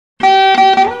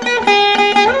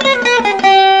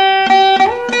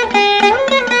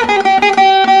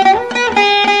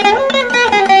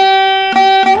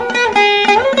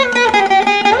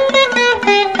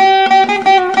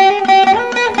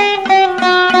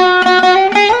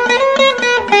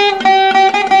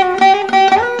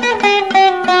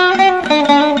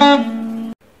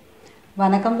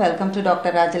to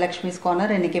Dr. Rajalakshmi's Corner.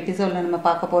 In this episode, we will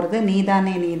talk about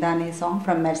Neethane Neethane song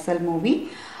from Mersal movie.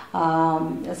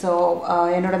 So,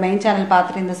 என்னோட main channel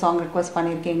பார்த்துட்டு இந்த song request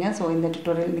பண்ணிருக்கீங்க. So, இந்த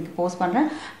tutorial இன்னைக்கு post பண்றேன்.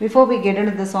 Before we get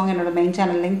into the song, என்னோட main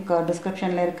channel link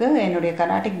descriptionல இருக்கு. என்னோட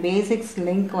Carnatic basics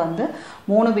link வந்து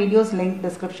 3 videos link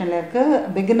descriptionல இருக்கு.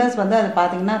 Beginners வந்து அது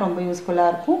பாத்தீங்கன்னா ரொம்ப யூஸ்ஃபுல்லா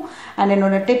இருக்கும். And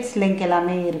என்னோட tips link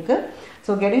எல்லாமே இருக்கு.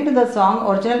 So, getting to the song,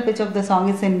 original pitch of the song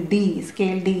is in D,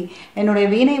 scale D. என்னோட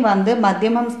வீணை வந்து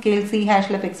Madhyamam scale C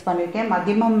hashல fix பண்ணிருக்கேன்.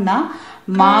 Madhyamamனா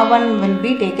Ma1 will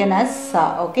be taken as Sa.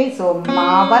 Okay, so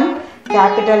Ma1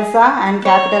 capital Sa and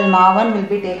capital Ma1 will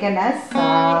be taken as Sa,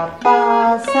 Pa,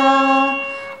 Sa.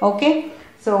 Okay,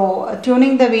 so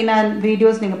tuning the Veena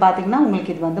videos நீங்க பாத்தீங்கன்னா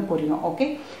உங்களுக்கு இது வந்து புரியும். Okay,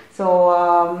 so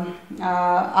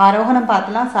Aarohanam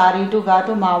பார்த்தலாம் Sari to Ga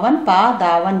to Ma1 Pa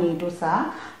Da1 Ni to Sa.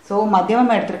 So Madhyamam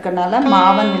எடுத்துக்கறனால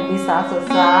Ma1 will be Sa. So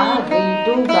Sa Ri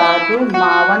to Ga to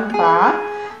Ma1 Pa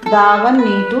Da1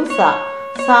 Ni to Sa.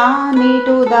 Sa Ni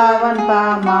to Da1 Pa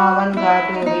Ma1 Ga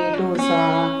to Ri to Sa.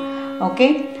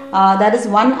 Okay, that is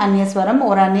one Anya Swaram.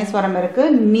 ஒரு Anya Swaram இருக்கு.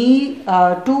 Ni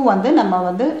 2 வந்து நம்ம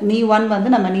வந்து Ni 1 வந்து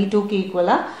நம்ம Ni 2 க்கு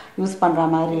ஈக்குவலா use பண்ற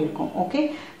மாதிரி இருக்கும். Okay,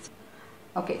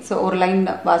 okay, so ஒரு line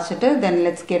வாசிச்சிட்டு then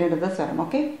let's get into the swaram.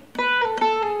 Okay,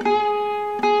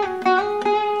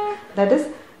 that is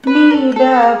Ni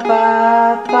da pa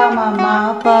pa ma ma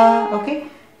pa. Okay,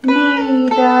 Ni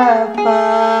da pa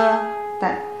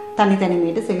tani tani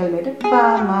meter single meter pa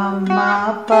ma ma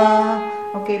pa.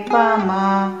 Okay, pa ma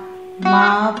ma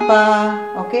pa.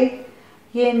 Okay,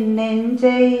 yen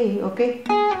nenjai. Okay,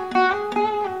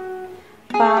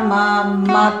 pa ma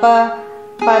ma pa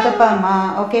pa da pa ma.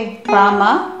 Okay, pa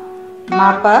ma ma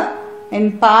pa in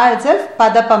pa itself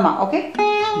padapama. Okay,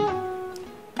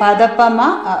 padapama,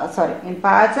 sorry, in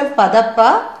pa itself padappa,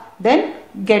 then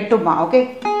get to ma. Okay,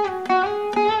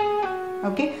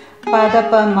 okay,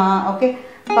 padapama. Okay,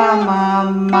 pa ma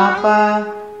ma pa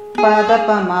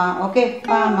padapama. Okay,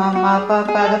 pa ma ma pa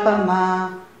padapama.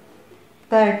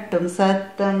 Tattum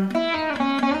sattam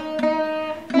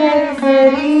there is a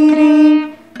re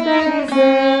there is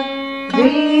a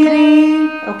re.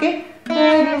 Okay,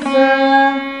 there is a,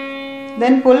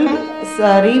 then pull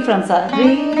re from sa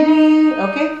re.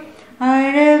 Okay,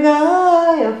 Raga.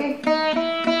 Okay,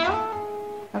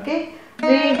 okay,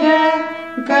 Raga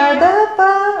Gadapa.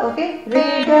 Okay,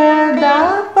 Raga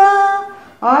Dapa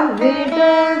or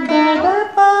Raga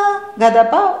Gadapa.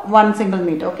 Gadapa one single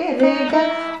meter. Okay, Raga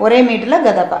ஒரே மீட்டர்ல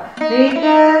Gadapa.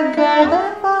 Raga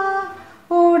Gadapa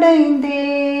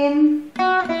உடைந்தேன்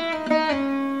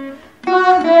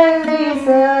மகரிச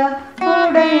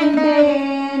உடைந்தேன்.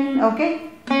 Okay,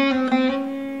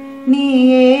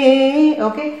 Niye.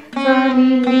 Okay, Sa Ni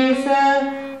Ni Sa.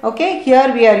 Okay, here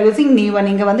we are using Ni 1.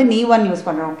 இங்க வந்து Ni 1 use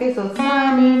பண்றோம். Okay, so Sa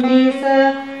Ni Ni Sa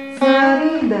Sa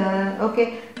Ri Da. Okay,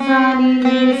 Sa Ni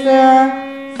Ni Sa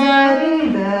Sa Ri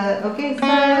Da. Okay,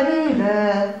 Sa Ri Da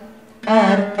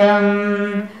Artham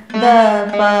Da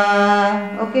Pa.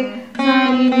 Okay, Sa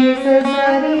Ni Ni Sa Sa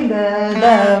Ri Da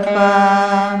Da Pa.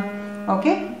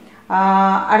 Okay,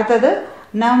 அடுத்தது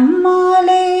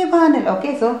நம்மாலே வானல்.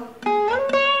 Okay, so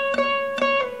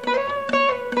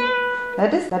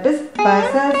that is pa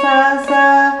sa sa sa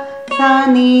sa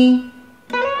ni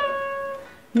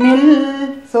nil.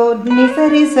 So ni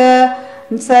sari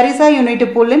sa you need to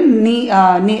pull in ni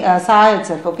sa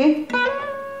itself. Okay,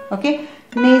 okay,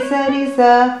 ni sari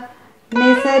sa.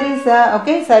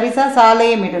 Okay, sari sa le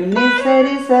middle ni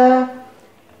sari sa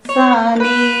sa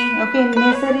ni. Okay, ni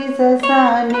sari sa sa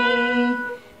ni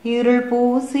irul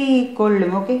பூசி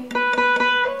கொள்ளும். Okay,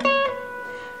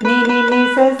 ni ni ni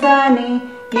sa sa ni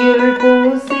irul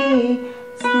பூசி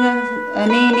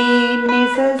ni ni ni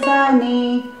sa sa ni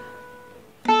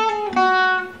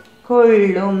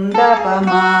கொள்ளும்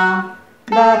dapama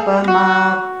pa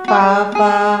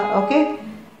pa. Okay,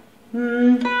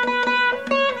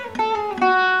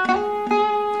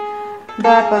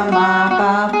 dapama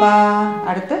pa pa.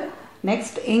 அடுத்து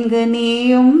next இங்கு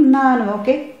நீயும் நானும்.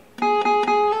 Okay,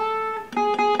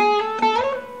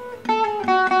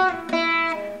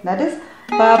 that is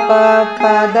pa pa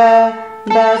pa da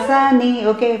da sa ni.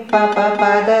 Okay, pa pa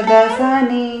pa da da sa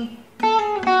ni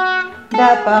da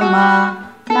pa ma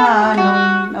nanum.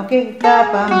 Okay, da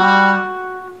pa ma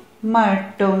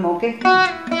mattum. Okay,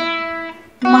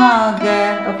 ma ga.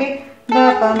 Okay, da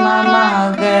pa ma ma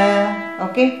ga.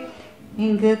 Okay,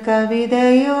 ingu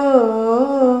kavidayo.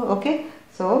 Okay,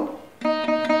 so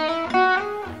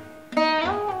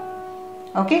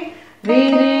okay, re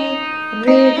re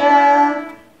re ga.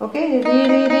 Okay, re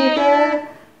re re ga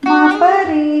ma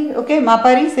pari. Okay, ma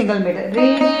pari single meter. Re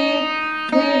re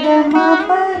re ga ma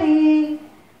pari.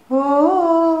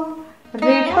 Oh,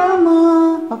 re pa ma.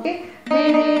 Okay,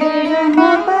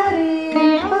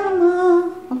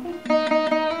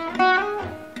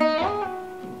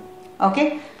 Okay,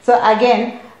 so again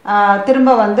திரும்ப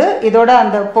வந்து இதோட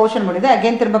அந்த portion முடியுது.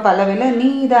 again திரும்ப பல்லவில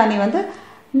நீதானே வந்து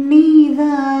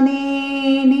நீதானே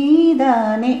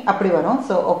நீதானே அப்படி வரும்.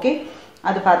 so okay,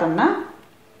 அது பார்த்தோம்னா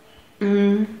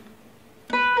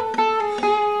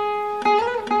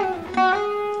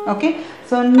okay,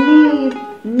 so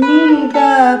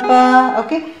நீதபா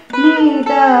okay,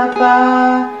 நீதபா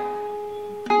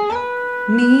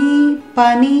நீ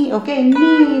பனி okay,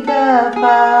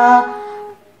 நீதபா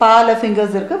பால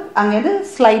ஃபிங்கர்ஸ் இருக்கு, அங்க இருந்து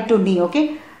ஸ்லைட் டு நீ okay,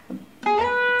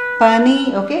 பனி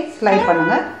okay, ஸ்லைட்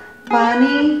பண்ணுங்க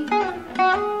பனி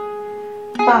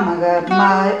பமக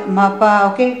மபா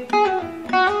okay,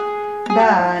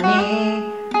 தானே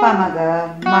பமக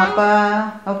மபா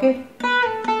okay,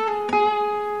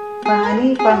 பனி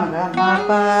பமக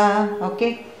மபா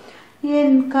okay.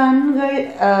 என் கண்கள்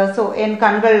so என்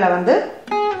கண்கள்ல வந்து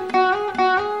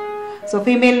so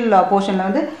female portionல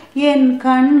வந்து என்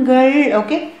கண்கள்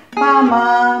okay, பாமா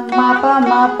மாபா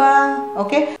மாபா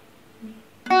okay,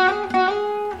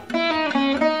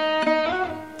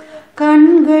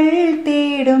 கண்கள்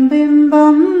தேடும்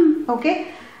பிம்பம் okay,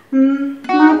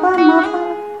 மாபா மாபா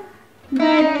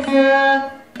கரிச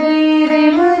ரீரே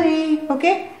மரி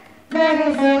okay,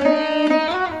 கரிச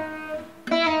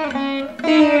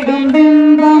தேடும்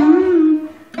பிம்பம்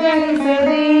கரிச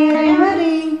ரீரே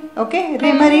மரி okay,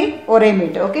 remari or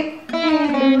remit okay,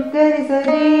 Karisa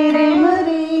ரீரே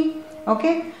Marie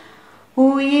okay,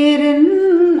 உயிரின்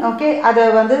okay, அது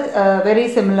வந்து very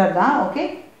similar தான் okay,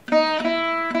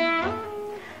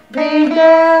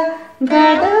 rega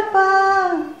gadapa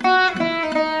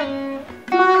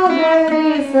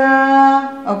magarisa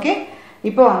okay.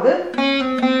 இப்போ வந்து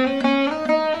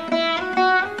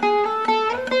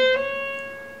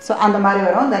so அந்த மாதிரி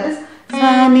வரும், that is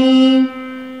sani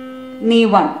நீ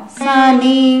ஒன்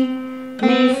sani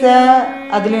nisa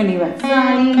அதுலயும் நீ one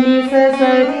sani nisa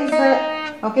sari sa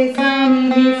okay, sani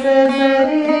nisa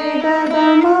sari re ga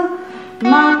ma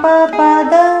ma pa pa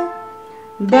da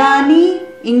தானி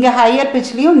இங்க ஹையர்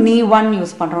பிட்ச்லயும் நீ ஒன்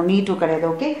யூஸ் பண்றோம், நீ டூ கிடையாது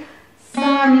ஓகே.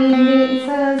 சானி நீ ச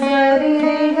சரி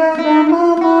ரே க க ம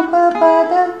ம ப ப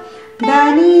த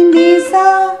தானி நீ சா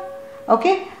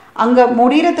ஓகே. அங்க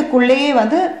முடியறதுக்குள்ளேயே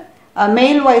வந்து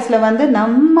மேல் வாய்ஸ்ல வந்து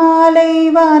நம்மாலை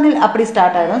வானில் அப்படி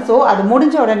ஸ்டார்ட் ஆயிடும். ஸோ அது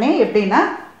முடிஞ்ச உடனே எப்படின்னா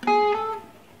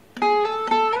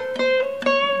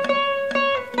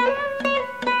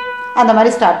அந்த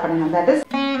மாதிரி ஸ்டார்ட் பண்ணணும். தட் இஸ்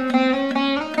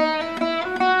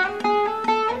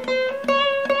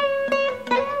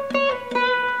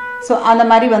ஸோ அந்த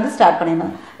மாதிரி வந்து ஸ்டார்ட்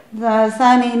பண்ணிடணும்.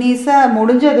 சனி நீச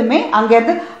முடிஞ்சதுமே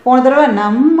அங்கேருந்து போன தடவை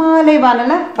நம்மாலை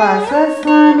வானல பச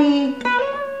சாணி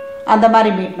அந்த மாதிரி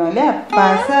மீட்டணும் இல்லையா.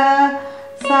 பச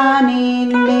சாணி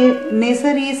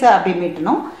நிசரீச அப்படி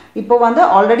மீட்டணும். இப்போ வந்து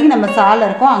ஆல்ரெடி நம்ம சால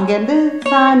இருக்கோம், அங்கேருந்து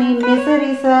சாணி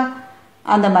நிசரீச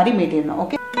அந்த மாதிரி மீட்டிடணும்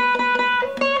ஓகே.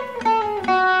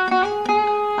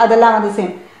 அதெல்லாம் வந்து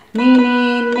சேம் நீ நீ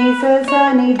நிச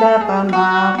சனி த ப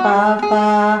மா பா பா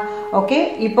ஓகே.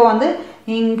 இப்போ வந்து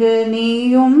இங்கு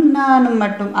நீயும் நானும்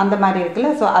மட்டும் அந்த மாதிரி இருக்குல்ல.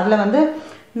 ஸோ அதில் வந்து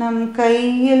நம்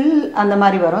கையில் அந்த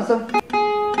மாதிரி வரும். So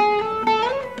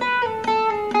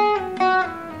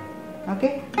okay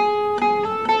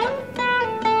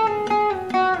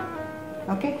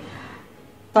okay.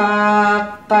 ப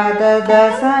பத த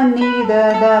சனி த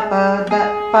த ப த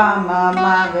ப ம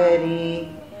மகரி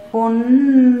பொன்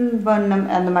வண்ணம்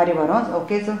அந்த மாதிரி வரும்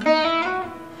ஓகே. ஸோ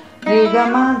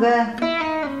ரிகமாக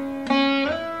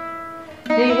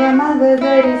ரிகமாக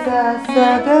கரிச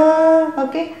சக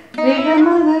ஓகே.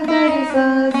 ரிகமாக கரிச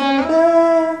சக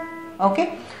ஓகே.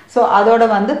 ஸோ அதோட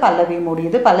வந்து பல்லவி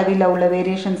முடியுது. பல்லவியில் உள்ள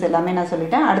வேரியேஷன்ஸ் எல்லாமே நான்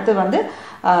சொல்லிட்டேன். அடுத்து வந்து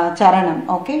சரணம்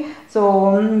ஓகே. ஸோ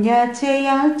யாச்சே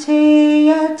யாச்சே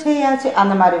யாச்சே யாச்சே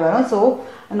அந்த மாதிரி வரும். ஸோ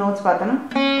நோட்ஸ் பார்த்தோன்னா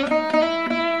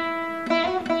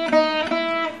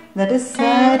that is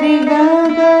srgg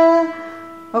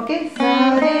okay,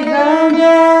 srgg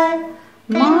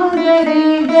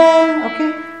mgrg okay.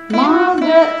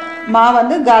 மா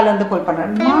வந்து கால இருந்து புல்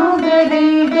பண்றேன்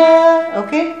mgrg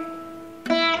okay.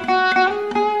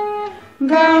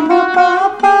 gama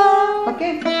papa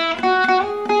okay.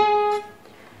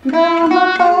 gama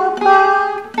papa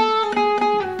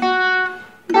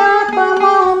dapa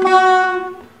mama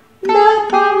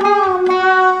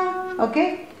okay.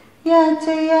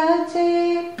 Yaache yaache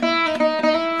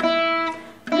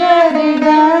gari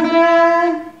gaga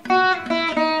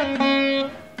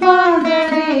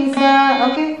magarisa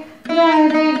okay.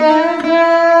 gari gaga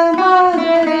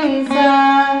magarisa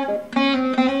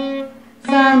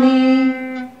sani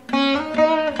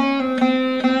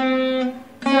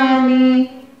sani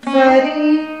sari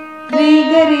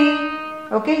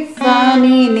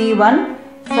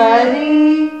sari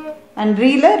and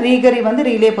re la rigari வந்து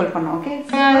re லே pull பண்ணோம் okay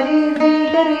sari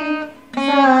rigari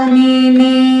sa ni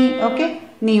ni okay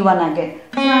ni one again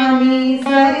sa ni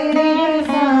sari rigari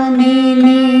sa ni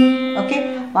ni okay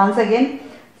once again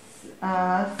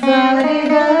sari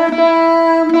ga ga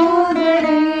ma ga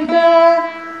ri ga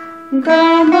ga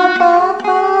ma pa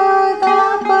pa da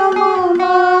pa ma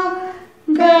ma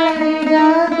ga ri ga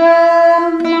ga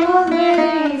ma ga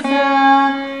ri sa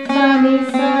sa ni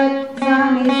sa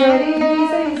ni sa ri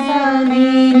sa sa ni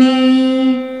ni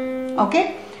okay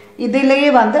இதிலேயே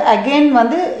வந்து again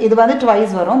வந்து இது வந்து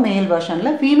twice வரும் மேல் வெர்ஷன்ல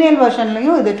female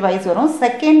வெர்ஷன்லயும் இது twice வரும்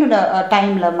second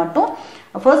டைம்ல மட்டும்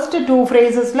first two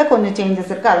phrasesல கொஞ்சம் changes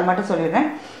இருக்கு அது மட்டும் சொல்லிறேன்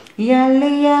யாலே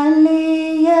யாலே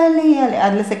யாலே யாலே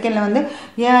அதுல செகண்ட்ல வந்து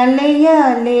யாலே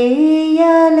யாலே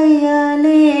யாலே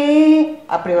யாலே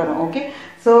அப்படி வரும் okay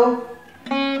so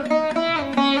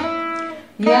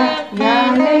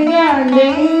யாலே யாலே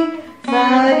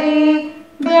sorry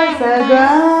கசகா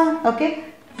okay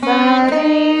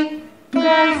sorry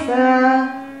கசா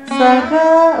சகா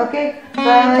ஓகே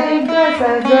சாரி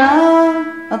கசகா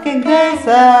okay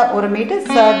gasa ஒரு மீட்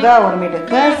சகா ஒரு மீட்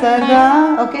கசகா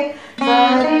okay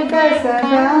சாரி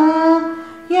கசகா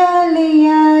யாலே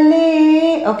யாலே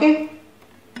okay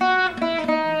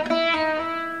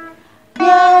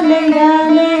யாலே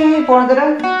யாலே போன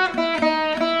தடவை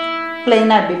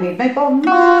plain அப்படி மீட்னா இப்போ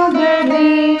மகரி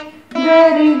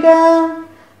கரிகா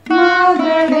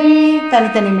மகரி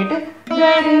தனித்தனி மீட்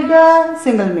கரிகா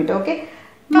சிங்கிள் மீட் ஓகே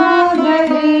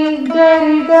மகரி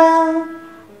கரிகா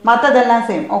மத்ததெல்லாம்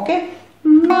சேம் ஓகே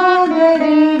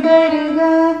மகரி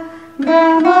கரிகா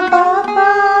கம பாப்பா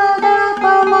தப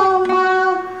மமா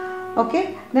ஓகே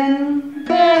then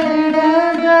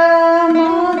கரிகா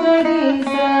மகரி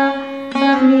சா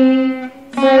சனி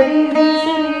சரி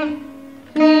சரி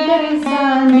கரி சா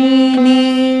நீ நீ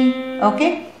ஓகே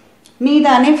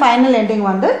நீதானே ஃபைனல் எண்டிங்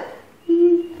வந்து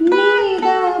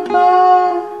நீதா பா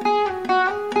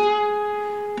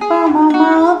மமா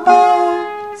பா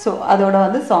ஸோ அதோட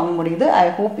வந்து சாங் முடியுது I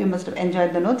hope you must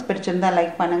enjoy the notes பிடிச்சிருந்தா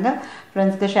லைக் பண்ணுங்கள்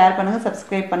ஃப்ரெண்ட்ஸ்க்கு ஷேர் பண்ணுங்கள்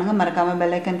சப்ஸ்கிரைப் பண்ணுங்கள் மறக்காமல்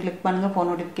பெல் ஐக்கன் கிளிக் பண்ணுங்கள் ஃபோன்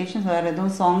நோட்டிஃபிகேஷன்ஸ் வேறு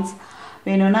எதுவும் சாங்ஸ்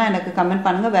வேணும்னா எனக்கு கமெண்ட்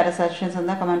பண்ணுங்கள் வேறு சஜஷன்ஸ்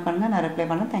இருந்தால் கமெண்ட் பண்ணுங்கள் நான் ரிப்ளை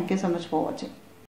பண்ணுறேன் தேங்க்யூ ஸோ மச் ஃபார் வாட்சிங்